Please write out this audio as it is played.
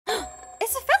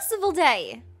It's a festival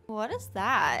day. What is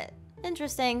that?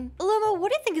 Interesting. Luma,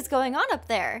 what do you think is going on up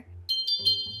there?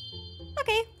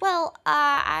 Okay, well,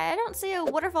 I don't see a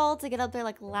waterfall to get up there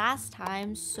like last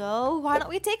time, so why don't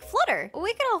we take Flutter?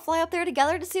 We can all fly up there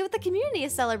together to see what the community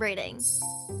is celebrating.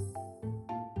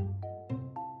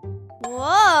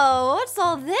 Whoa, what's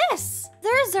all this?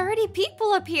 There's already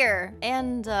people up here.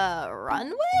 And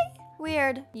runway?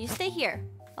 Weird. You stay here,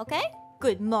 okay?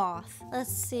 Good moth.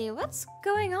 Let's see, what's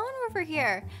going on over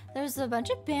here? There's a bunch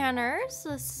of banners,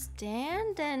 a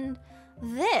stand, and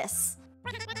this.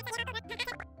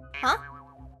 Huh?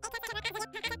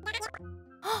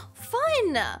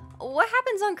 Fun! What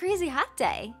happens on Crazy Hat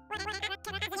Day?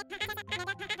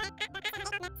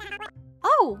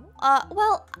 Oh,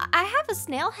 well, I have a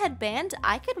snail headband.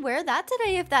 I could wear that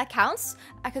today if that counts.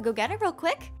 I could go get it real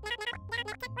quick.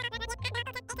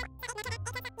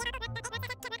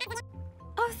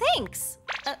 Oh, thanks.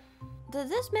 Did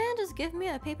this man just give me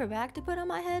a paper bag to put on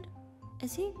my head?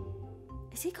 Is he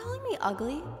calling me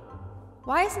ugly?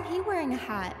 Why isn't he wearing a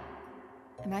hat?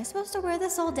 Am I supposed to wear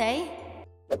this all day?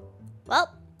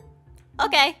 Well,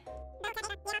 okay.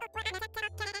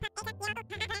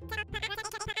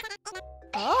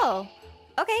 Oh,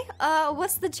 okay.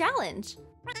 What's the challenge?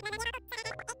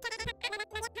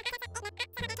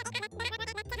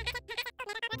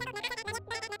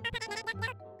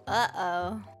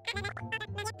 Uh-oh.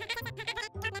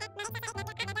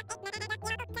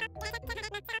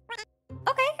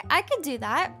 Okay, I could do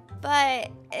that, but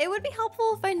it would be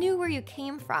helpful if I knew where you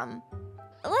came from.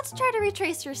 Let's try to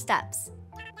retrace your steps.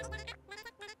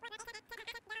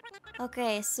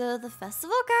 Okay, so the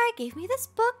festival guy gave me this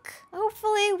book,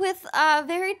 hopefully with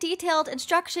very detailed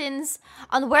instructions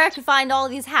on where I could find all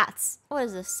these hats. What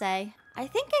does this say? I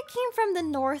think it came from the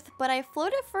north, but I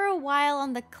floated for a while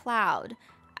on the cloud.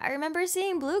 I remember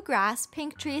seeing bluegrass,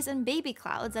 pink trees, and baby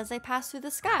clouds as I passed through the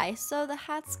sky, so the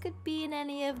hats could be in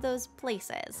any of those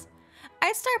places.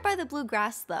 I'd start by the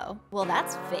bluegrass though. Well,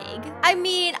 that's vague. I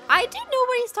mean, I do know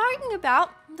what he's talking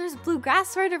about. There's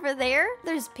bluegrass right over there.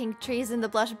 There's pink trees in the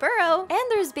Blush Burrow. And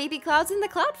there's baby clouds in the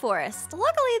Cloud Forest.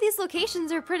 Luckily, these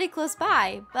locations are pretty close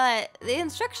by, but the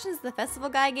instructions the festival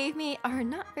guy gave me are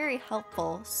not very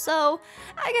helpful. So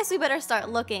I guess we better start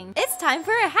looking. It's time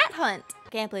for a hat hunt.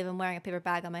 Can't believe I'm wearing a paper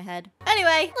bag on my head.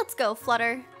 Anyway, let's go,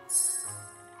 Flutter.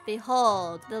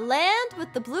 Behold, the land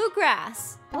with the blue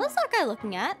grass. What's that guy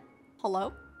looking at?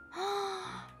 Hello?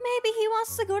 Maybe he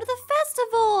wants to go to the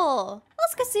festival.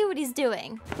 Let's go see what he's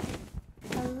doing.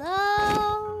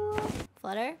 Hello?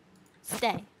 Flutter,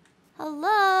 stay.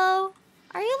 Hello?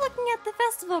 Are you looking at the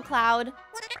festival cloud?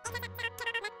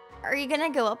 Are you gonna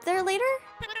go up there later?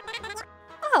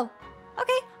 Oh,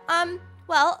 okay.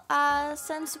 Well,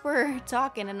 since we're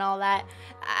talking and all that,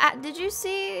 did you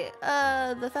see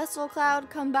the festival cloud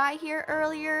come by here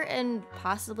earlier and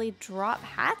possibly drop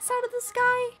hats out of the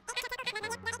sky?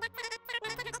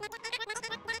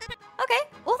 Okay,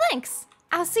 well thanks.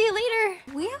 I'll see you later.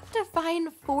 We have to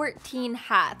find 14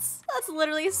 hats. That's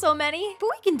literally so many, but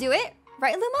we can do it,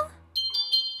 right, Luma?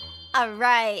 All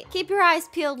right, keep your eyes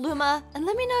peeled, Luma, and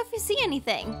let me know if you see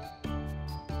anything.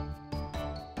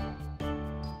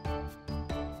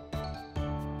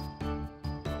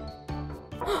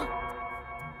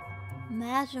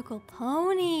 Magical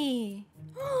pony.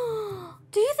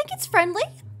 Do you think it's friendly?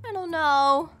 I don't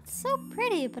know. It's so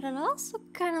pretty, but it also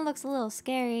kind of looks a little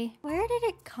scary. Where did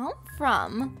it come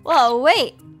from? Whoa,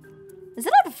 wait. Is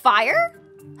it on fire?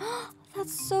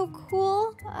 That's so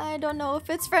cool. I don't know if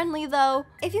it's friendly though.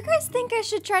 If you guys think I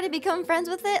should try to become friends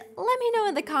with it, let me know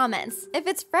in the comments. If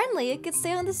it's friendly, it could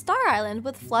stay on the Star Island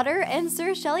with Flutter and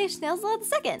Sir Shelley Snailslot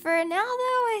II. For now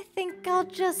though, I think I'll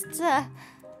just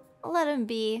let him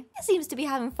be. He seems to be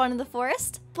having fun in the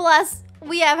forest. Plus,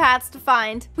 we have hats to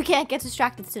find. We can't get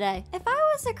distracted today. If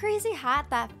I was a crazy hat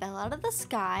that fell out of the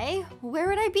sky, where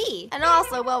would I be? And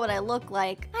also, what would I look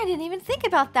like? I didn't even think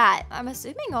about that. I'm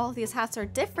assuming all of these hats are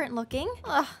different looking.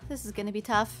 Ugh, this is gonna be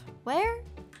tough. Where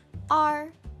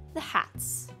are the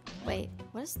hats? Wait,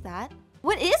 what is that?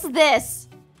 What is this?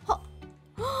 Oh.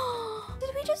 Did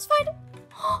we just find...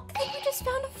 I think we just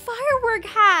found a firework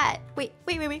hat. Wait.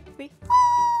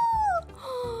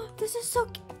 Oh, this is so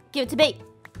cute. Give it to me.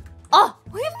 Oh,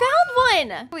 we found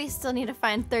one. We still need to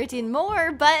find 13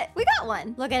 more, but we got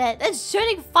one. Look at it. It's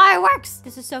shooting fireworks.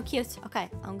 This is so cute. Okay,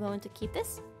 I'm going to keep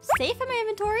this safe in my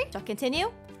inventory. So I'll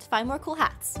continue to find more cool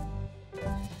hats.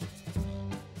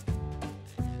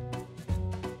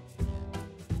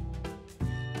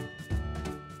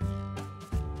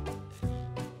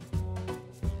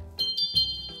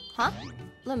 Huh?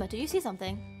 Luma, do you see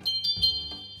something?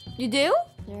 You do?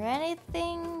 Is there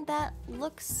anything that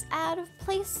looks out of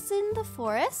place in the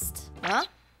forest. Huh?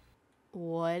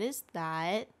 What is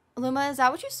that? Luma, is that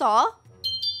what you saw?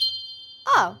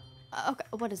 Oh, okay.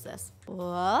 What is this?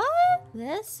 What?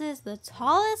 This is the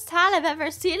tallest hat I've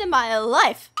ever seen in my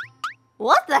life.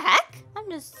 What the heck? I'm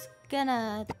just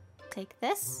gonna take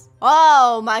this.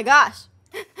 Oh my gosh.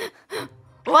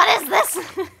 What is this?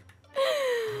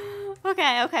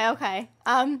 Okay.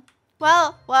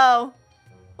 Well, whoa.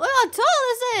 Look how tall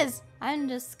this is. I'm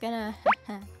just gonna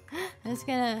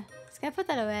put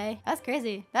that away. That's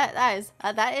crazy. That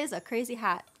is a crazy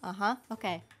hat.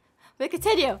 Okay. We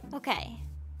continue. Okay.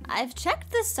 I've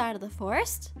checked this side of the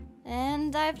forest,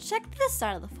 and I've checked this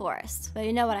side of the forest. But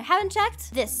you know what I haven't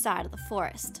checked? This side of the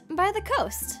forest. By the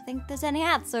coast. Think there's any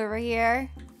hats over here?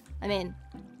 I mean,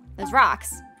 there's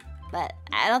rocks, but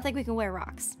I don't think we can wear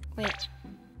rocks. Wait,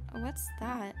 what's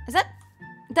that?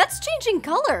 That's changing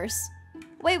colors.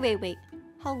 Wait.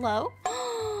 Hello?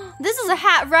 This is a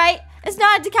hat, right? It's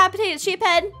not a decapitated sheep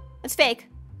head. It's fake,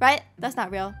 right? That's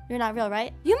not real. You're not real,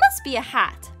 right? You must be a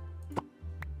hat.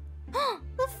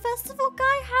 The festival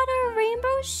guy had a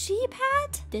rainbow sheep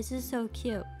hat? This is so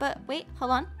cute. But wait, hold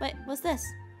on. Wait, what's this?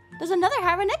 There's another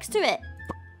hat right next to it.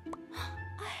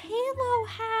 A halo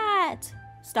hat.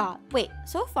 Stop. Wait,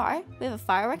 so far, we have a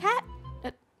firework hat,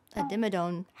 a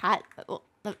dimmadome hat, well,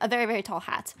 a very, very tall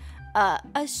hat,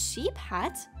 a sheep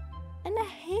hat, and a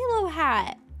halo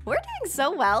hat. We're doing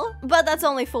so well, but that's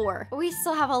only 4. We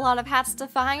still have a lot of hats to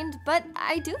find, but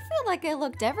I do feel like I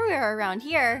looked everywhere around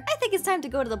here. I think it's time to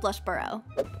go to the Blush Burrow.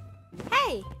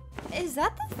 Hey, is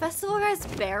that the festival guy's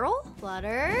barrel?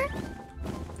 Flutter,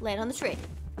 land on the tree.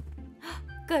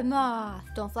 Good moth,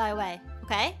 don't fly away,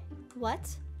 okay?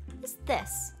 What is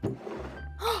this?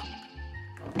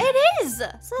 It is!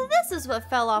 So this is what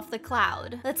fell off the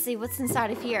cloud. Let's see what's inside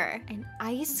of here. An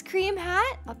ice cream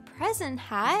hat, a present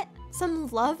hat, some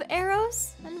love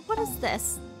arrows, and what is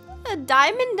this? A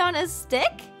diamond on a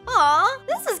stick? Aw,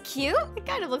 this is cute. It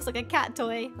kind of looks like a cat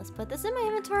toy. Let's put this in my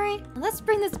inventory, and let's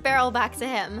bring this barrel back to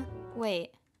him.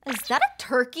 Wait, is that a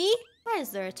turkey? Why is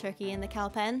there a turkey in the cow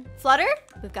pen? Flutter,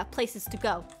 we've got places to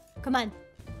go. Come on,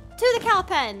 to the cow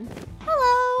pen.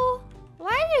 Hello.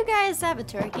 Why do you guys have a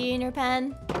turkey in your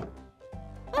pen?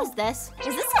 What is this?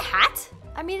 Is this a hat?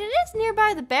 I mean, it is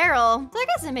nearby the barrel, so I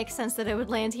guess it makes sense that it would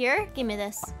land here. Give me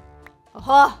this.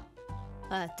 Oh,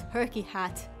 a turkey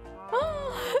hat.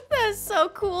 That's so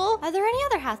cool. Are there any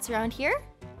other hats around here?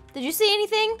 Did you see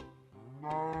anything?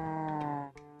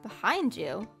 Behind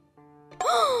you?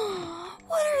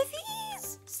 What are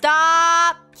these?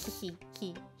 Stop!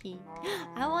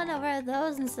 I want to wear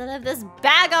those instead of this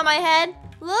bag on my head.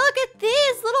 Look at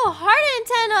these little heart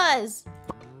antennas.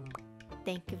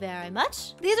 Thank you very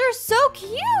much. These are so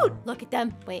cute. Look at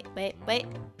them. Wait.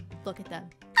 Look at them.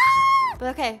 But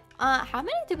okay, how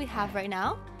many do we have right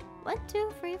now? 1,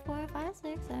 2, 3, 4, 5,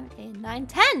 6, 7, 8, 9,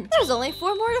 10. There's only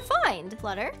 4 more to find.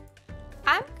 Flutter,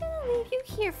 I'm gonna leave you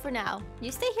here for now.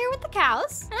 You stay here with the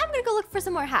cows, and I'm gonna go look for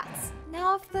some more hats.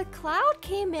 Now, if the cloud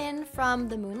came in from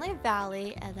the Moonlight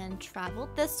Valley and then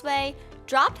traveled this way,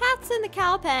 dropped hats in the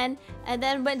cow pen, and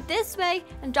then went this way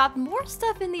and dropped more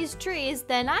stuff in these trees,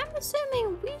 then I'm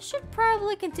assuming we should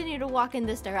probably continue to walk in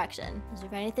this direction. Is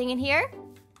there anything in here?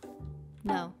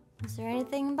 No. Is there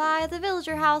anything by the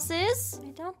villager houses? I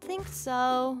don't think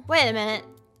so. Wait a minute.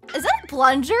 Is that a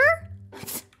plunger?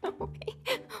 Okay.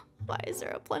 Why is there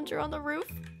a plunger on the roof?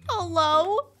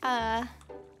 Hello?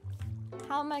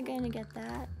 How am I gonna get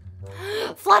that?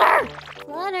 Flutter!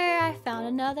 Flutter, I found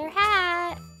another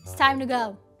hat. It's time to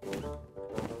go.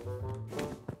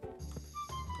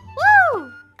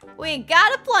 Woo! We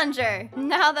got a plunger.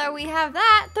 Now that we have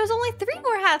that, there's only 3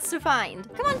 more hats to find.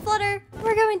 Come on, Flutter.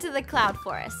 We're going to the cloud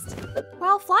forest.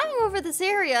 While flying over this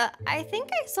area, I think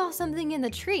I saw something in the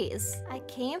trees. I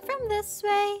came from this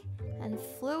way and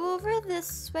flew over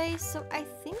this way, so I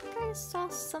think I saw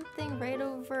something right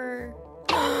over...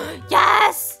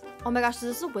 Yes! Oh my gosh, is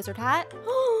this a wizard hat?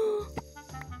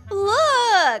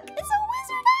 Look! It's a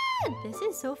wizard hat! This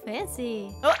is so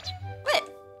fancy. Oh, wait!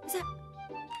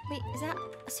 Is that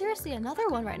seriously another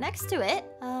one right next to it?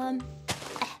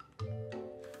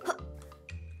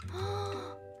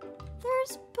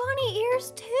 There's bunny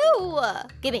ears too!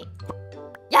 Gimme.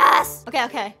 Yes!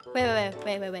 Okay. Wait.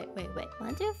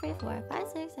 1, 2, 3, 4, 5,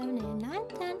 6, 7, 8, 9,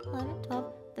 10, 11,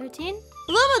 12, 13.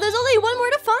 Luma, there's only 1 more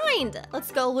to find!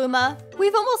 Let's go, Luma.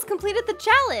 We've almost completed the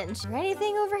challenge. Is there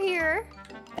anything over here?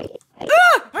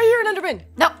 Ah! I hear an Enderman!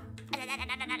 No!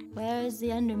 Where is the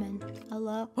Enderman?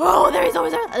 Hello? Oh, there he's over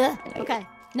there! Okay.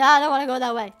 No, I don't want to go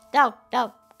that way. No.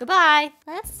 Goodbye.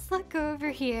 Let's look over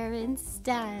here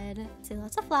instead. I see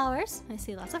lots of flowers. I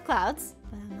see lots of clouds.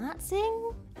 But I'm not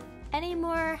seeing any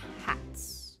more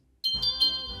hats.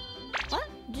 What?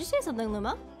 Did you see something,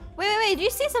 Luma? Wait. Did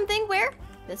you see something? Where?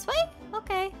 This way?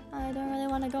 Okay. I don't really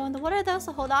want to go in the water though,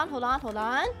 so hold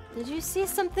on. Did you see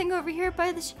something over here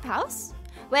by the sheep house?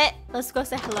 Wait, let's go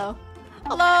say hello.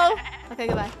 Hello. Okay,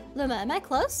 goodbye. Luma, am I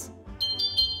close?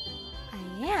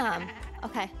 I am.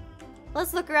 Okay.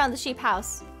 Let's look around the sheep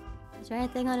house. Is there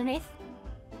anything underneath?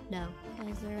 No.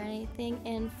 Is there anything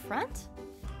in front?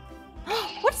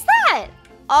 What's that?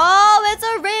 Oh, it's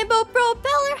a rainbow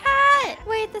propeller hat!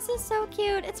 Wait, this is so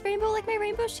cute. It's rainbow like my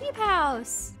rainbow sheep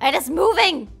house. And it's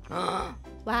moving!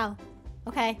 Wow.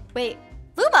 Okay, wait.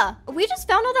 Luma, we just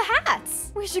found all the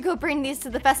hats. We should go bring these to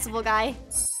the festival guy.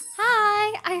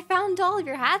 Hi, I found all of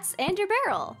your hats and your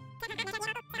barrel.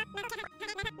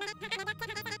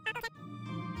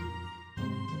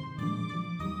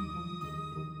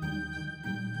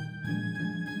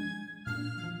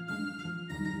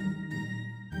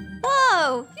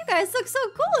 Whoa, you guys look so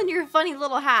cool in your funny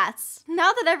little hats.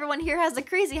 Now that everyone here has a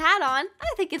crazy hat on,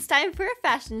 I think it's time for a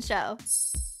fashion show.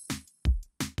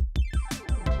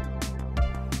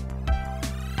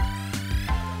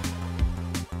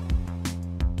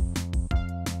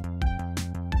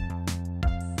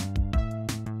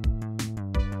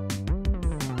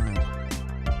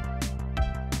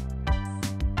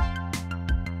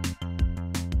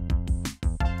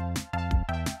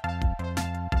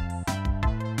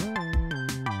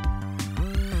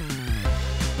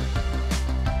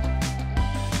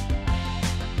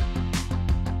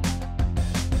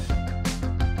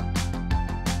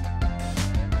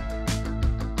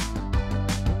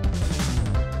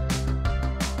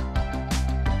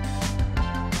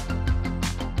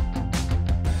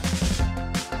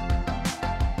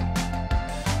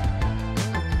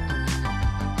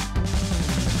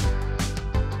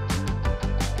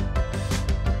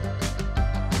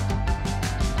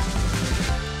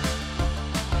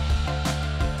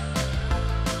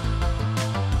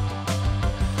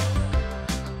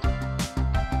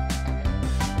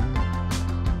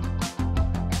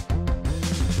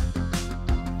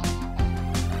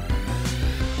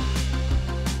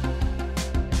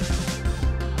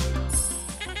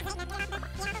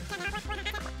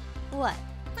 What?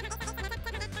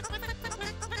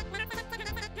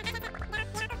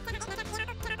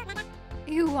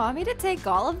 You want me to take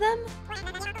all of them?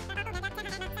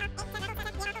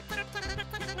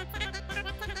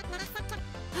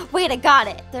 Wait, I got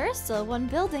it! There's still one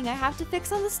building I have to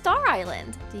fix on the Star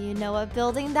Island. Do you know what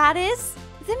building that is?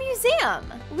 The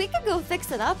museum! We could go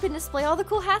fix it up and display all the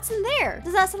cool hats in there.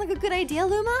 Does that sound like a good idea,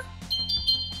 Luma?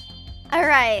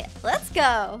 Alright, let's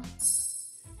go!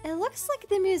 It looks like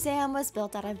the museum was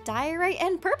built out of diorite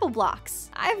and purple blocks.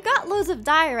 I've got loads of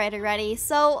diorite already,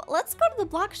 so let's go to the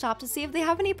block shop to see if they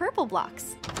have any purple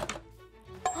blocks.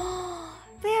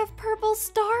 They have purple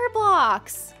star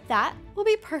blocks. That will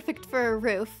be perfect for a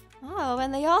roof. Oh,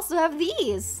 and they also have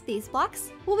these. These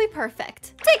blocks will be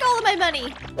perfect. Take all of my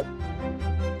money.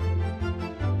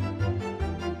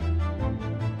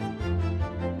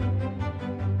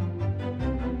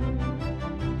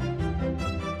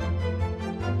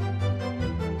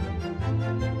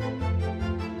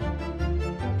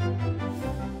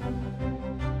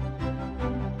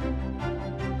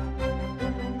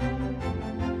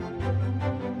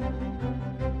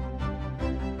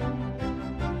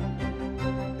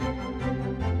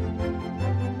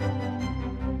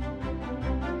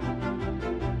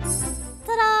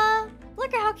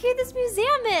 Look at how cute this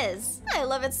museum is! I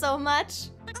love it so much!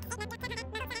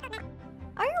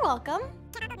 Oh, you're welcome.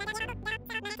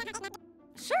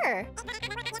 Sure.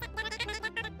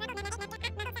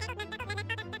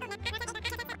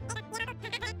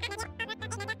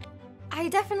 I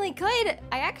definitely could.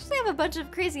 I actually have a bunch of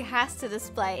crazy hats to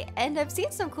display, and I've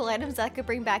seen some cool items that I could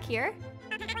bring back here.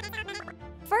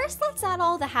 First, let's add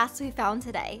all the hats we found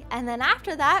today, and then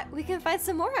after that, we can find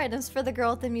some more items for the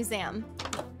girl at the museum.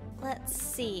 Let's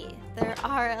see, there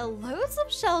are loads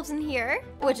of shelves in here,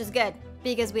 which is good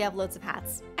because we have loads of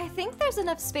hats. I think there's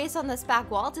enough space on this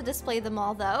back wall to display them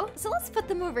all though, so let's put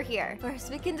them over here. First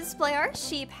we can display our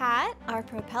sheep hat, our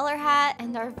propeller hat,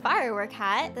 and our firework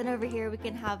hat. Then over here we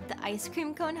can have the ice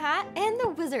cream cone hat and the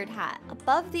wizard hat.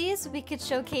 Above these we could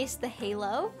showcase the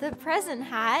halo, the present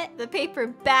hat, the paper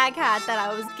bag hat that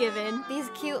I was given, these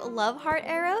cute love heart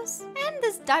arrows, and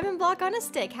this diamond block on a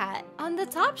stick hat. On the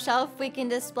top shelf we can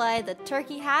display the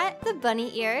turkey hat, the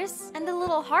bunny ears, and the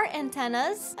little heart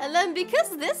antennas. And then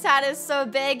because this hat is so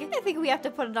big, I think we have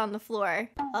to put it on the floor.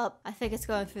 Oh, I think it's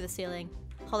going through the ceiling.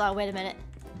 Hold on, wait a minute.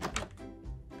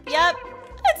 Yep,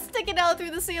 it's sticking out through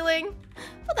the ceiling.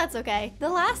 But that's okay. The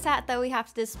last hat that we have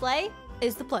to display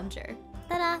is the plunger.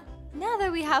 Ta-da! Now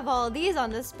that we have all of these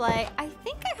on display, I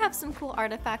think I have some cool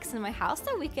artifacts in my house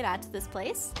that we could add to this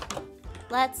place.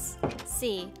 Let's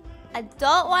see. I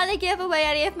don't want to give away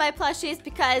any of my plushies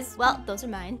because, well, those are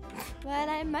mine. But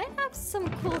I might have some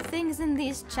cool things in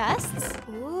these chests.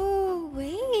 Ooh,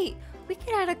 wait. We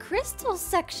could add a crystal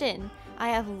section. I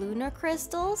have lunar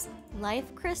crystals,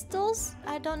 life crystals.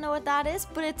 I don't know what that is,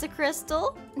 but it's a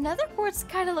crystal. Nether quartz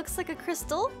kind of looks like a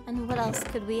crystal. And what else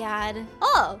could we add?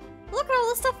 Oh, look at all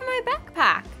the stuff in my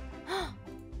backpack.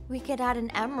 We could add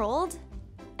an emerald.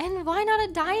 And why not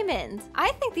a diamond?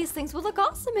 I think these things would look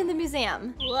awesome in the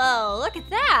museum. Whoa, look at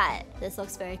that. This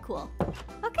looks very cool.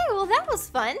 Okay, well that was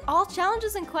fun. All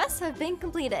challenges and quests have been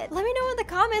completed. Let me know in the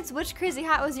comments which crazy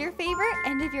hat was your favorite,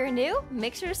 and if you're new,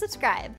 make sure to subscribe.